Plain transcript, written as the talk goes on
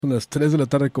Son las 3 de la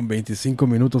tarde con 25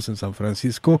 minutos en San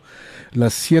Francisco,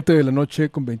 las 7 de la noche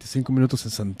con 25 minutos en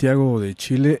Santiago de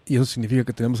Chile, y eso significa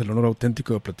que tenemos el honor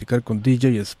auténtico de platicar con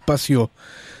DJ Espacio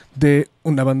de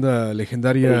una banda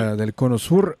legendaria del Cono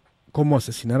Sur, Cómo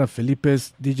asesinar a Felipe.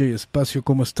 DJ Espacio,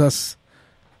 ¿cómo estás?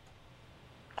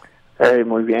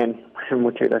 Muy bien,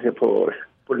 muchas gracias por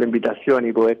la invitación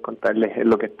y poder contarles en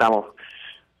lo que estamos.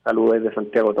 Saludos desde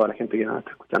Santiago a toda la gente que nos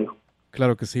está escuchando.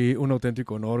 Claro que sí, un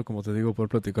auténtico honor, como te digo, poder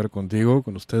platicar contigo,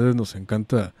 con ustedes. Nos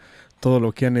encanta todo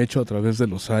lo que han hecho a través de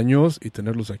los años y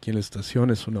tenerlos aquí en la estación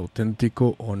es un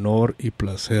auténtico honor y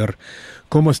placer.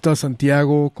 ¿Cómo estás,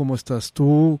 Santiago? ¿Cómo estás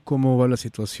tú? ¿Cómo va la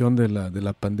situación de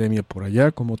la pandemia por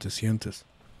allá? ¿Cómo te sientes?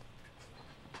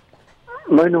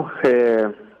 Bueno,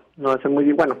 no es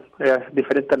muy bueno, es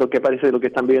diferente a lo que parece de lo que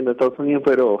están viviendo en Estados Unidos,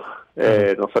 pero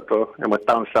nosotros hemos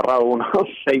estado encerrados unos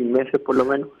 6 meses por lo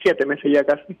menos, 7 meses ya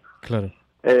casi. Claro.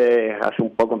 Hace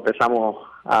un poco empezamos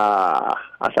a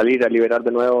salir, a liberar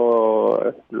de nuevo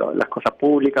las cosas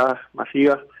públicas,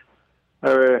 masivas.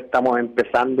 Estamos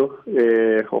empezando,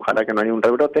 ojalá que no haya un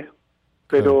rebrote,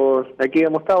 pero aquí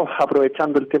hemos estado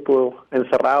aprovechando el tiempo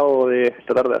encerrado de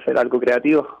tratar de hacer algo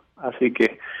creativo, así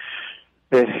que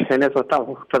en eso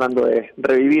estamos tratando de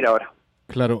revivir ahora.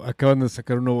 Claro, acaban de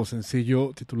sacar un nuevo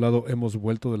sencillo titulado Hemos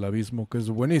vuelto del abismo, que es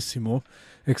buenísimo,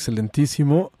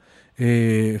 excelentísimo.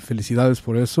 Felicidades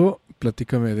por eso.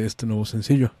 Platícame de este nuevo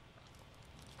sencillo.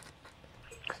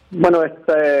 Bueno,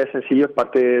 este sencillo es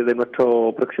parte de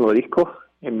nuestro próximo disco,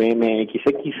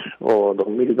 MMXX o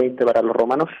 2020 para los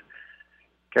romanos,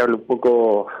 que habla un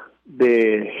poco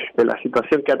de la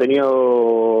situación que ha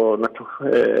tenido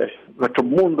nuestro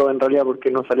mundo en realidad,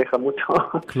 porque nos aleja mucho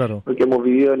Claro. lo que hemos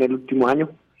vivido en el último año.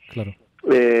 Claro.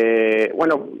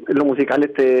 Bueno, en lo musical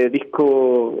este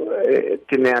disco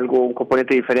tiene un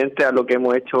componente diferente a lo que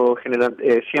hemos hecho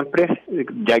siempre,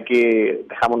 ya que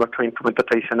dejamos nuestros instrumentos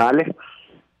tradicionales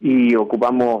y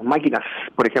ocupamos máquinas.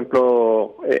 Por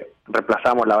ejemplo,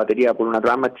 reemplazamos la batería por una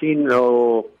drum machine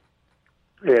o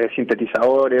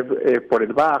sintetizadores por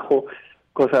el bajo,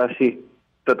 cosas así.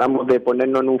 Tratamos de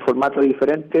ponernos en un formato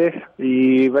diferente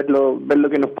y ver lo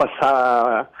que nos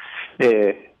pasaba,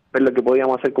 ver lo que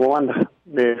podíamos hacer como banda.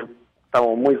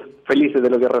 Estamos muy felices de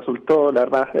lo que resultó, la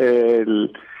verdad,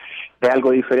 es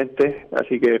algo diferente,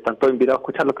 así que están todos invitados a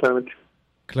escucharlo claramente.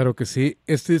 Claro que sí.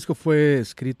 ¿Este disco fue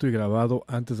escrito y grabado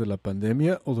antes de la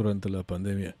pandemia o durante la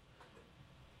pandemia?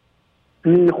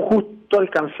 Justo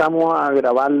alcanzamos a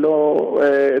grabarlo,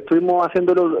 estuvimos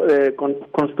haciéndolo,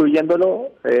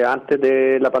 construyéndolo antes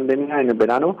de la pandemia en el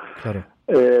verano. Claro.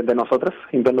 De nosotros,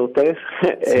 inventando ustedes,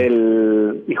 sí.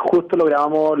 Y justo lo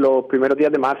grabamos los primeros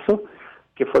días de marzo,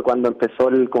 que fue cuando empezó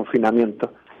el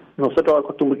confinamiento. Nosotros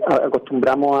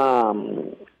acostumbramos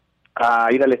a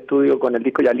ir al estudio con el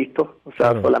disco ya listo, o sea,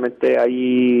 claro, solamente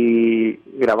ahí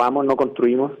grabamos, no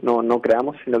construimos, no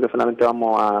creamos, sino que solamente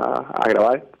vamos a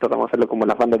grabar. Tratamos de hacerlo como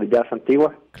las bandas de jazz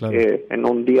antiguas, claro. En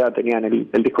un día tenían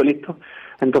el disco listo,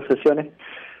 en 2 sesiones.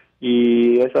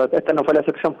 Y esta no fue la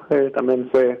excepción, también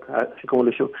fue así como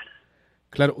lo hicimos.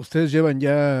 Claro, ustedes llevan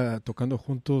ya tocando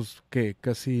juntos, ¿qué?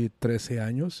 Casi 13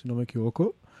 años, si no me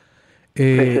equivoco.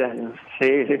 13 años, sí.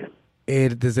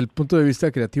 Desde el punto de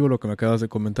vista creativo, lo que me acabas de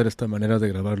comentar, esta manera de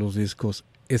grabar los discos,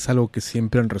 ¿es algo que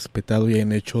siempre han respetado y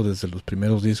han hecho desde los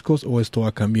primeros discos o esto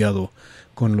ha cambiado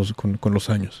con los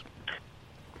años?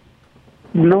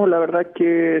 No, la verdad es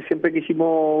que siempre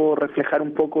quisimos reflejar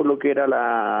un poco lo que era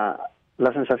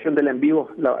la sensación del en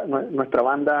vivo. Nuestra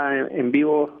banda en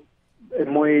vivo es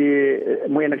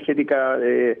muy energética,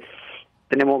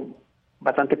 tenemos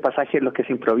bastantes pasajes en los que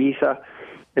se improvisa,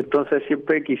 entonces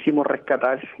siempre quisimos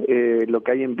rescatar lo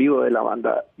que hay en vivo de la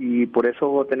banda y por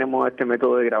eso tenemos este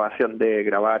método de grabación, de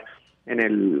grabar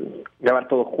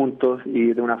todos juntos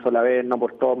y de una sola vez, no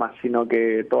por tomas, sino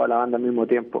que toda la banda al mismo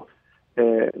tiempo.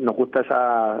 Nos gusta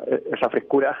esa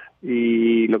frescura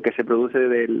y lo que se produce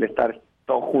del estar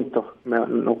todos juntos.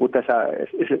 Nos gusta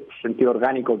ese sentido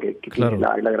orgánico que claro,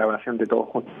 tiene la grabación de todos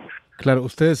juntos. Claro,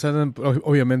 ustedes andan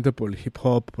obviamente por el hip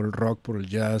hop, por el rock, por el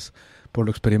jazz, por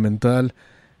lo experimental.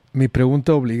 Mi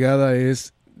pregunta obligada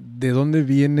es, ¿de dónde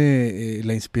viene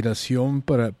la inspiración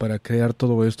para crear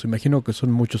todo esto? Imagino que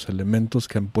son muchos elementos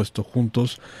que han puesto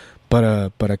juntos para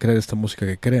crear esta música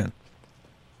que crean.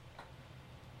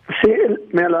 Sí,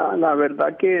 mira, la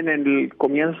verdad que en el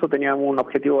comienzo teníamos un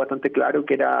objetivo bastante claro,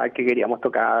 que era que queríamos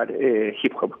tocar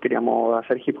hip hop, queríamos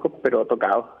hacer hip hop pero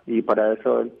tocado, y para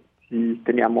eso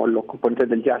teníamos los componentes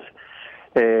del jazz.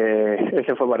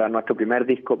 Ese fue para nuestro primer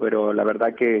disco, pero la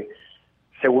verdad que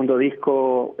segundo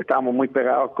disco estábamos muy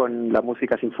pegados con la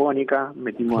música sinfónica,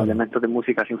 metimos elementos de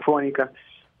música sinfónica,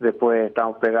 Después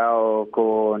estábamos pegados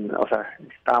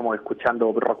estábamos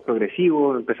escuchando rock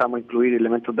progresivo, empezamos a incluir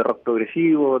elementos de rock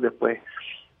progresivo, después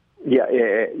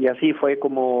y así fue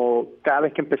como cada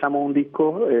vez que empezamos un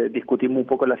disco discutimos un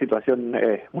poco la situación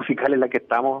musical en la que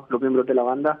estamos los miembros de la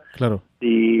banda. Claro.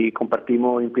 Y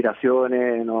compartimos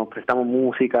inspiraciones, nos prestamos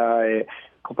música,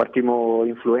 compartimos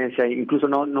influencias, incluso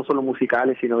no solo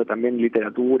musicales, sino que también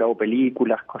literatura o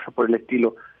películas, cosas por el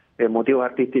estilo, motivos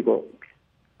artísticos.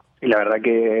 Y la verdad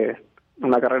que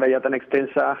una carrera ya tan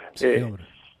extensa,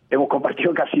 hemos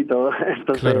compartido casi todo.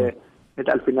 Entonces, claro,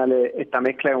 al final esta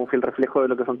mezcla es un fiel reflejo de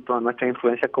lo que son todas nuestras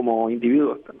influencias como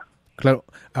individuos. Claro,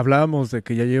 hablábamos de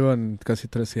que ya llevan casi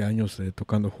 13 años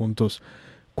tocando juntos.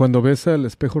 Cuando ves al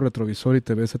espejo retrovisor y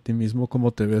te ves a ti mismo,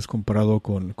 ¿cómo te ves comparado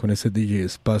con ese DJ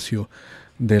Espacio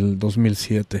del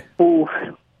 2007?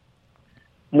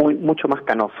 Mucho más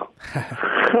canoso.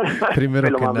 Primero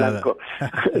pelo que más nada. Blanco.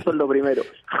 Eso es lo primero.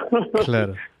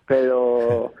 Claro.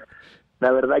 Pero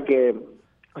la verdad que,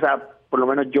 o sea, por lo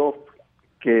menos yo,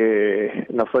 que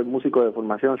no soy músico de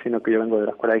formación, sino que yo vengo de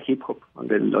la escuela de hip hop,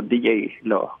 donde los DJs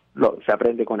se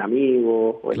aprende con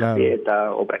amigos, o en la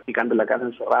fiesta, o practicando en la casa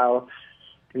encerrado.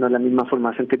 No es la misma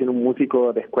formación que tiene un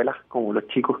músico de escuela, como los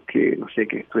chicos que, no sé,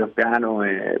 que estudian piano,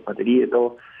 batería y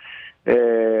todo.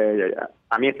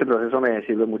 A mí este proceso me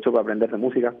sirve mucho para aprender de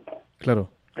música. Claro.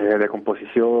 De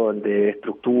composición, de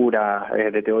estructura,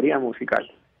 de teoría musical.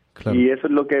 Claro. Y eso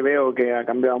es lo que veo que ha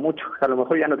cambiado mucho. A lo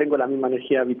mejor ya no tengo la misma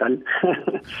energía vital,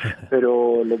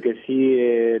 pero lo que sí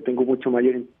tengo mucho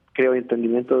mayor, creo,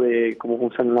 entendimiento de cómo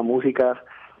funciona la música,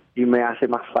 y me hace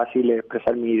más fácil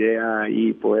expresar mi idea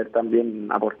y poder también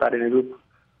aportar en el grupo.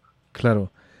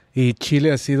 Claro. Y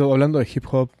Chile ha sido, hablando de hip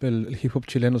hop, el hip hop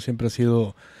chileno siempre ha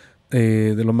sido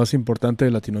de lo más importante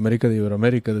de Latinoamérica y de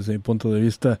Iberoamérica, desde mi punto de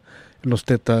vista. Los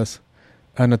Tetas,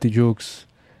 Ana Tijoux,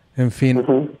 en fin.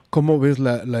 ¿Cómo ves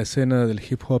la escena del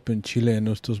hip hop en Chile en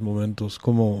estos momentos?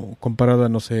 ¿Cómo, comparada,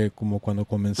 no sé, como cuando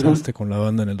comenzaste con la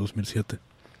banda en el 2007?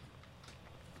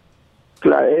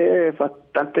 Claro, es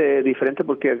bastante diferente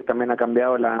porque también ha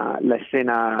cambiado la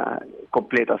escena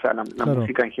completa, o sea, la Claro.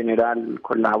 música en general,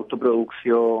 con la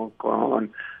autoproducción,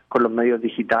 con los medios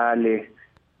digitales,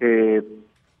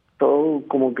 todo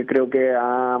como que creo que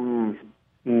ha,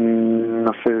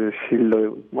 no sé si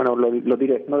lo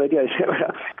diré, no debería decir,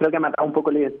 ¿verdad? Creo que ha matado un poco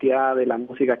la identidad de la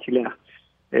música chilena.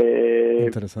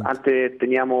 Interesante. Antes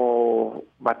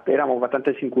éramos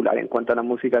bastante singulares en cuanto a la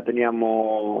música,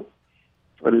 teníamos...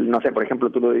 No sé, por ejemplo,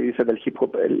 tú lo dices del hip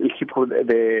hop. El hip hop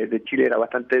de Chile era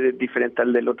bastante diferente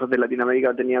al del otro de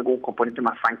Latinoamérica. Tenía como un componente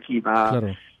más funky,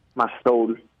 más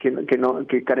soul,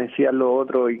 que carecía lo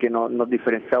otro y que nos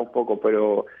diferenciaba un poco.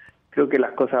 Pero creo que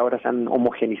las cosas ahora se han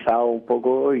homogenizado un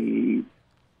poco y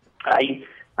hay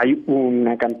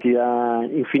una cantidad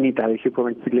infinita de hip hop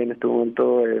en Chile en este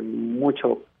momento,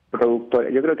 muchos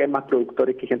productores. Yo creo que hay más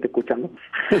productores que gente escuchando.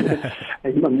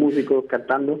 Hay más músicos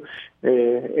cantando.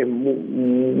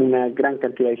 Una gran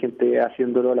cantidad de gente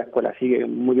haciéndolo. La escuela sigue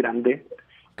muy grande.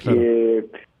 Claro.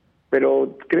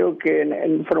 Pero creo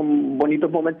que fueron bonitos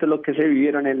momentos los que se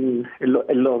vivieron en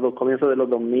los comienzos de los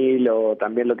 2000, o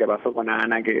también lo que pasó con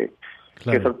Ana, que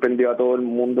sorprendió a todo el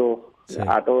mundo,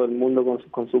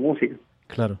 con su música.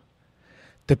 Claro.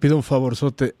 Te pido un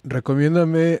favorzote,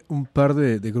 recomiéndame un par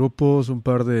de grupos, un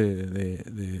par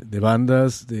de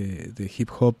bandas de hip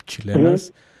hop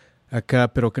chilenas,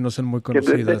 acá, pero que no sean muy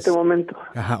conocidas. De este momento.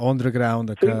 Ajá,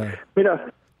 underground acá. Sí.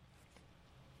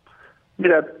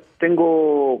 Mira,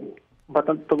 tengo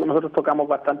bastante, nosotros tocamos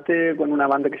bastante con una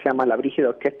banda que se llama La Brígida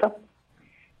Orquesta,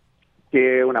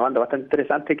 que es una banda bastante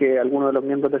interesante, que algunos de los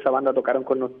miembros de esa banda tocaron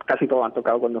casi todos han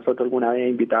tocado con nosotros alguna vez,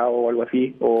 invitados o algo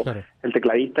así, o claro. El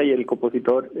tecladista y el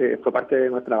compositor fue parte de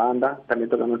nuestra banda, también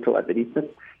toca nuestro baterista.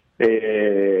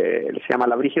 Se llama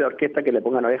La Brígida Orquesta, que le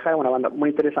pongan oreja. Es una banda muy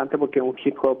interesante porque es un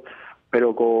hip hop,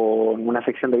 pero con una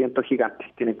sección de vientos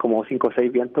gigantes, tienen como 5 o 6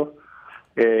 vientos.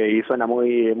 Y suena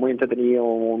muy entretenido,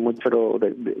 muy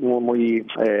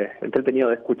entretenido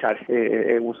de escuchar.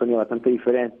 Es un sonido bastante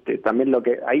diferente. También lo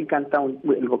que ahí canta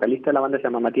el vocalista de la banda se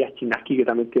llama Matías Chinaski, que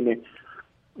también tiene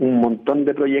un montón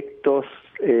de proyectos.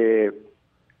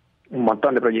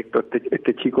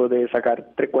 Este chico debe sacar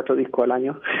 3-4 discos al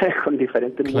año con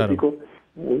diferentes músicos.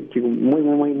 Un chico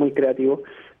muy creativo,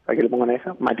 para que le pongan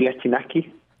esa. Matías Chinaski.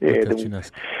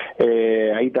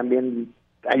 Ahí también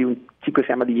hay un chico que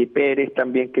se llama DJ Pérez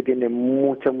también, que tiene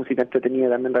mucha música entretenida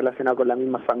también relacionada con la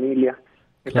misma familia.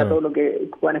 Está todo lo que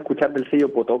puedan escuchar del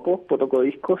sello Potoco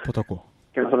Discos,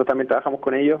 que nosotros también trabajamos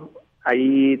con ellos.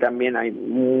 Ahí también hay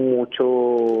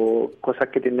mucho cosas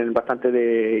que tienen bastante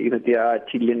de identidad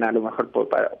chilena, a lo mejor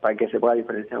para que se pueda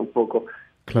diferenciar un poco.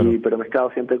 Claro. pero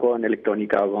mezclado siempre con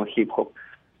electrónica o con hip hop.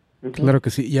 Claro que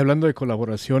sí. Y hablando de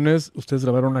colaboraciones, ustedes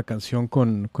grabaron una canción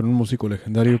con un músico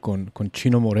legendario, con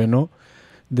Chino Moreno,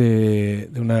 de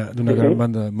una gran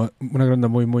banda, una banda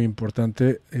muy, muy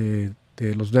importante,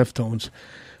 de los Deftones.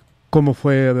 ¿Cómo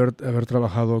fue haber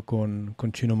trabajado con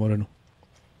Chino Moreno?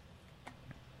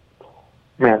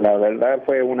 Mira, la verdad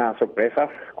fue una sorpresa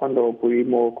cuando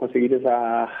pudimos conseguir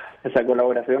esa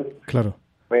colaboración. Claro.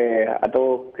 Pues a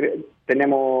todos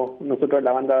nosotros en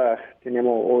la banda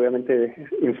tenemos obviamente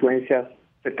influencias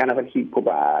cercanas al hip hop,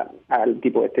 al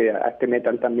tipo a este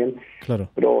metal también. Claro.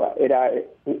 Pero era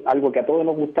algo que a todos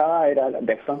nos gustaba, era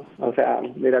Deftones. O sea,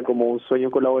 era como un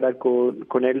sueño colaborar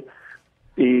con él,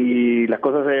 y las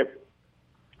cosas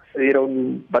se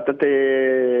dieron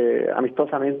bastante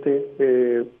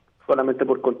amistosamente, solamente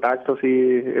por contactos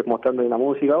y mostrando la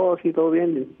música, sí, todo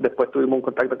bien. Después tuvimos un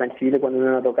contacto acá en Chile cuando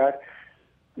vinieron a tocar,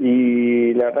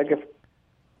 y la verdad que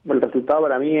el resultado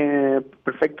para mí es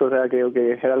perfecto. O sea, creo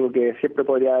que es algo que siempre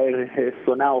podría haber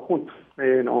sonado juntos.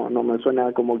 No me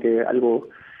suena como que algo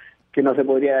que no se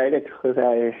podría haber hecho. O sea,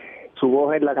 su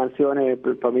voz en la canción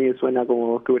para mí suena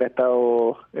como que hubiera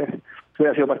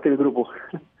sido parte del grupo.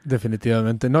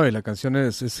 Definitivamente. No, y la canción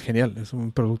es genial, es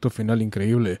un producto final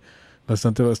increíble,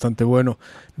 bastante bueno.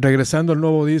 Regresando al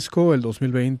nuevo disco, el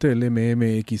 2020, el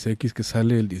MMXX, que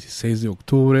sale el 16 de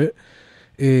octubre,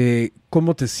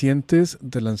 ¿cómo te sientes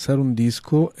de lanzar un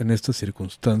disco en estas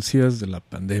circunstancias de la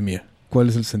pandemia? ¿Cuál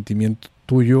es el sentimiento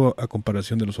tuyo a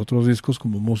comparación de los otros discos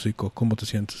como músico? ¿Cómo te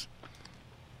sientes?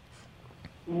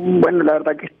 Bueno, la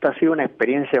verdad que esta ha sido una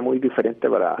experiencia muy diferente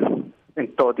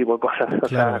en todo tipo de cosas. O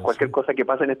sea, cualquier cosa que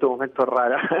pase en estos momentos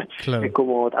rara. Claro. Es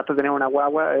como hasta tener una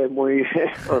guagua, es muy,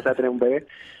 o sea, tener un bebé.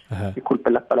 Ajá.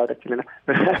 Disculpen las palabras chilenas,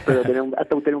 pero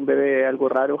hasta tener un bebé es algo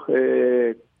raro.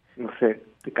 No sé,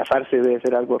 casarse debe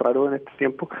ser algo raro en este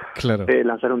tiempo. Claro.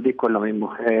 Lanzar un disco es lo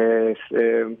mismo.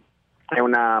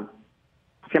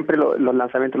 Siempre los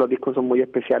lanzamientos de los discos son muy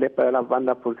especiales para las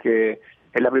bandas, porque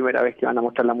es la primera vez que van a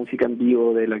mostrar la música en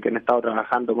vivo de la que han estado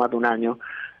trabajando más de un año.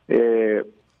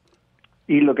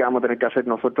 Y lo que vamos a tener que hacer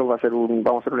nosotros vamos a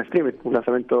hacer un streaming, un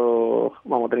lanzamiento.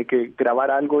 Vamos a tener que grabar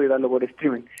algo y darlo por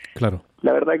streaming. Claro.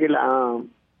 La verdad que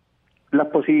las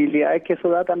posibilidades que eso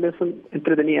da también son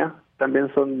entretenidas,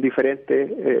 también son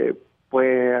diferentes.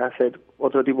 Puedes hacer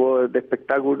otro tipo de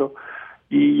espectáculo,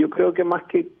 y yo creo que más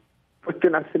que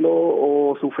cuestionárselo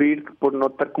o sufrir por no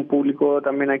estar con público,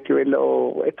 también hay que ver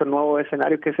estos nuevos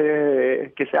escenarios que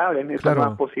se abren, estas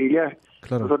nuevas posibilidades.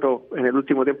 Claro. Nosotros en el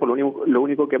último tiempo lo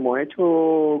único que hemos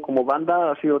hecho como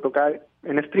banda ha sido tocar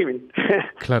en streaming.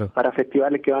 Claro. Para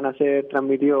festivales que van a ser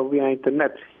transmitidos vía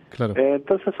internet. Claro.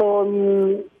 Entonces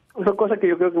son cosas que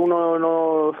yo creo que uno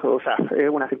o sea, es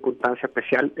una circunstancia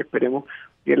especial, esperemos,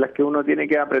 y en las que uno tiene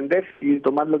que aprender y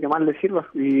tomar lo que más le sirva,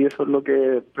 y eso es lo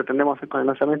que pretendemos hacer con el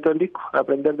lanzamiento del disco,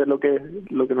 aprender de lo que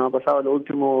nos ha pasado en los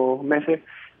últimos meses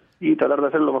y tratar de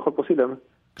hacer lo mejor posible, ¿no?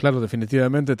 Claro,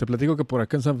 definitivamente. Te platico que por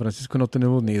acá en San Francisco no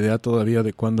tenemos ni idea todavía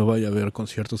de cuándo vaya a haber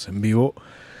conciertos en vivo.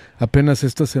 Apenas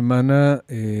esta semana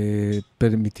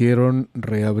permitieron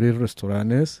reabrir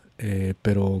restaurantes,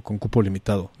 pero con cupo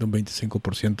limitado, de un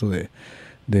 25%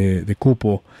 de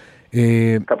cupo.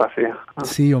 Capacidad.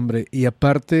 Sí, hombre. Y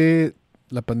aparte,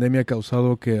 la pandemia ha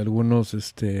causado que algunos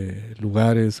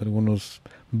lugares, algunos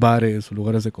bares o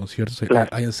lugares de conciertos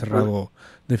hayan cerrado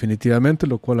definitivamente,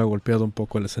 lo cual ha golpeado un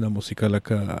poco la escena musical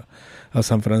acá a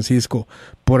San Francisco.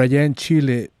 Por allá en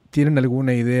Chile, ¿tienen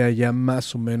alguna idea ya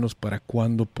más o menos para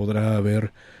cuándo podrá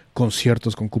haber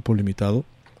conciertos con cupo limitado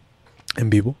en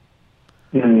vivo?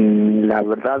 La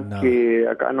verdad que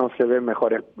acá no se ve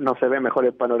mejor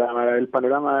el panorama. El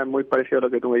panorama es muy parecido a lo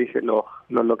que tú me dices, los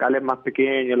locales más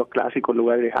pequeños, los clásicos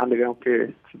lugares underground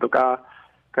que se tocaba,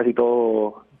 casi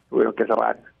todos tuvieron que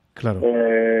cerrar. Claro.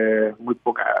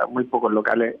 Muy pocos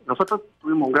locales. Nosotros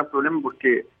tuvimos un gran problema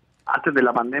porque antes de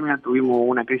la pandemia tuvimos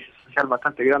una crisis social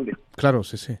bastante grande. Claro,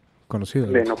 sí, conocida.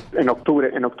 En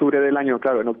octubre del año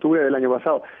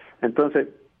pasado. Entonces,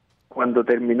 cuando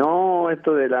terminó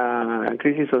esto de la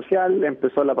crisis social,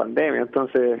 empezó la pandemia.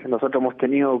 Entonces, nosotros hemos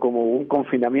tenido como un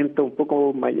confinamiento un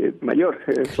poco mayor.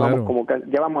 Claro.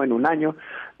 Ya vamos en un año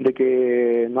de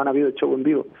que no han habido show en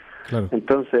vivo. Claro.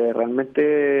 Entonces,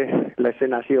 realmente la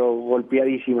escena ha sido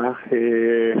golpeadísima.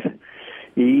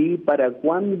 Y para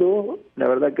cuándo, la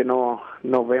verdad que no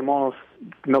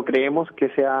creemos que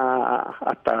sea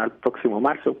hasta el próximo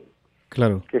marzo.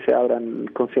 Claro. Que se abran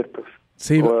conciertos.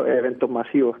 Sí, o eventos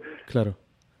masivos. Claro.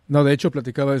 No, de hecho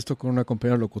platicaba esto con una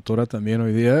compañera locutora también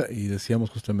hoy día y decíamos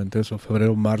justamente eso,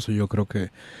 febrero, marzo yo creo que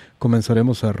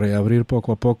comenzaremos a reabrir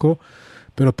poco a poco,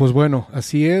 Pero pues bueno,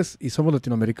 así es, y somos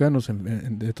latinoamericanos,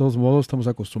 de todos modos estamos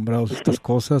acostumbrados a estas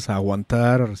cosas, a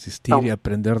aguantar, a resistir y a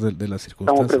aprender de las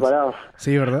circunstancias. Estamos preparados.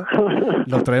 Sí, ¿verdad?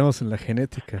 Lo traemos en la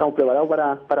genética. Estamos preparados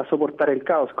para soportar el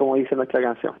caos, como dice nuestra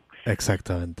canción.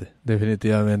 Exactamente,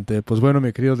 definitivamente. Pues bueno,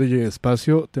 mi querido DJ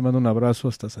Espacio, te mando un abrazo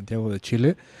hasta Santiago de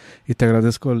Chile y te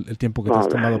agradezco el tiempo que te has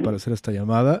tomado para hacer esta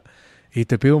llamada. Y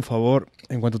te pido un favor,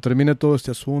 en cuanto termine todo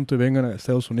este asunto y vengan a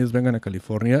Estados Unidos, vengan a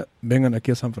California, vengan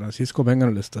aquí a San Francisco, vengan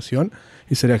a la estación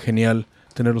y sería genial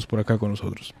tenerlos por acá con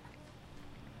nosotros.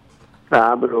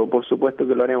 Pero por supuesto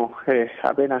que lo haremos.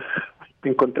 Apenas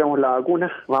encontremos la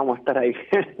vacuna, vamos a estar ahí.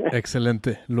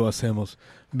 Excelente, lo hacemos.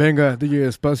 Venga, DJ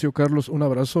Espacio, Carlos, un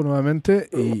abrazo nuevamente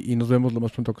y nos vemos lo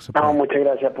más pronto que se pueda. Muchas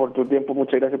gracias por tu tiempo,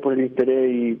 muchas gracias por el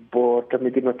interés y por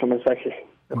transmitir nuestro mensaje.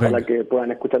 Ojalá que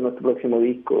puedan escuchar nuestro próximo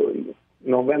disco y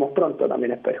nos vemos pronto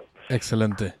también, espero.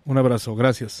 Excelente, un abrazo,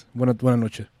 gracias. Buena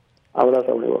noche.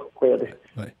 Abrazo, amigo, cuídate.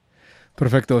 Bye.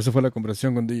 Perfecto, esa fue la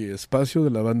conversación con DJ Espacio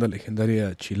de la banda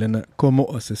legendaria chilena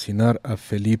Cómo asesinar a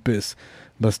Felipes.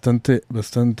 Bastante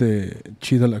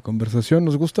chida la conversación.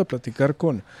 Nos gusta platicar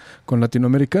con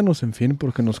latinoamericanos, en fin,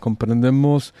 porque nos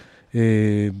comprendemos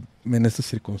en estas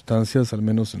circunstancias, al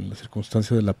menos en las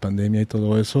circunstancias de la pandemia y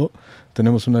todo eso.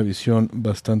 Tenemos una visión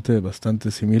bastante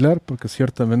similar, porque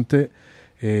ciertamente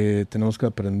tenemos que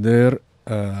aprender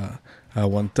a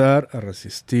aguantar, a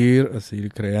resistir, a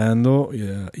seguir creando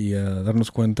y a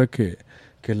darnos cuenta que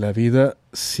la vida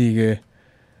sigue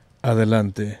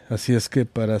adelante. Así es que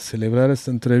para celebrar esta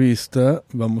entrevista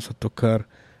vamos a tocar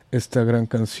esta gran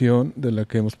canción de la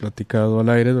que hemos platicado al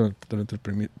aire durante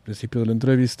el principio de la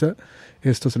entrevista.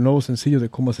 Esto es el nuevo sencillo de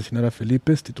Cómo asesinar a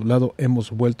Felipes, titulado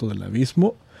Hemos vuelto del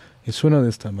abismo, y suena de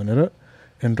esta manera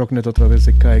en Rocknet a través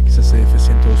de KXSF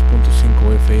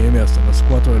 102.5 FM hasta las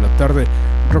 4 de la tarde.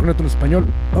 Rocknet en español,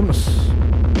 vámonos.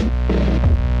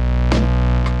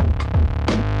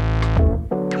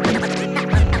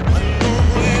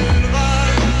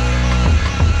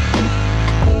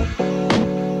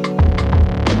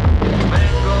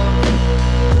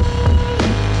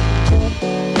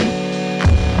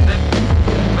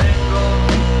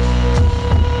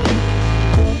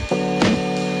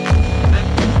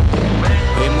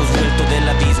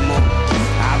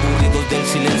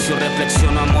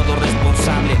 Reflexiono a modo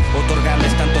responsable,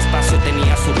 otorgarles tanto espacio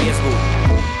tenía su riesgo.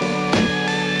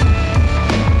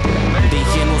 De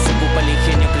ingenuo se ocupa el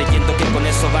ingenio creyendo que con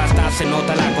eso basta. Se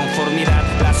nota la conformidad,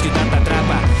 la ciudad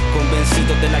atrapa.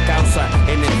 Convencidos de la causa,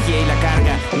 energía y la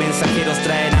carga. Mensajeros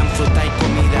traerán fruta y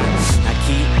comida.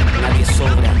 Aquí nadie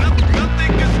sobra.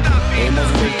 Hemos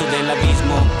vuelto del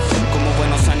abismo. Como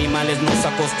buenos animales nos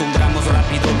acostumbramos,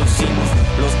 rápido lo hicimos.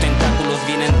 Los tentáculos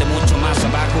vienen de mucho más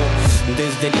abajo,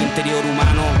 desde el interior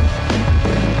humano.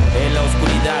 En la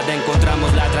oscuridad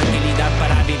encontramos la tranquilidad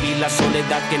para vivir la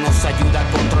soledad que nos ayuda a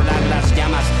controlar las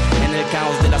llamas. En el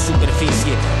caos de la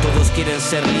superficie todos quieren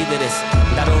ser líderes,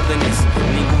 dar órdenes,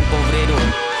 ningún pobrero.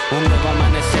 Un nuevo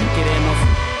amanecer queremos.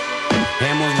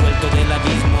 Hemos vuelto del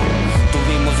abismo,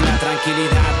 tuvimos la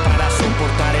tranquilidad para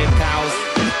soportar el caos.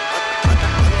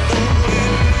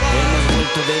 Hemos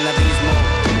vuelto del abismo,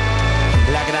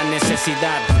 la gran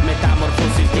necesidad,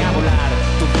 metamorfosis y a volar.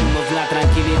 Tuvimos la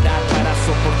tranquilidad para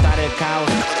soportar el caos.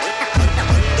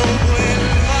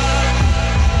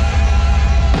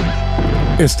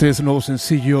 Este es el nuevo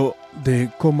sencillo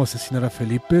de Cómo asesinar a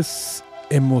Felipes.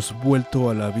 Hemos vuelto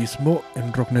al abismo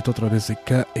en Rocknet a través de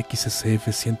KXSF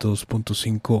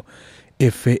 102.5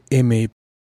 FM.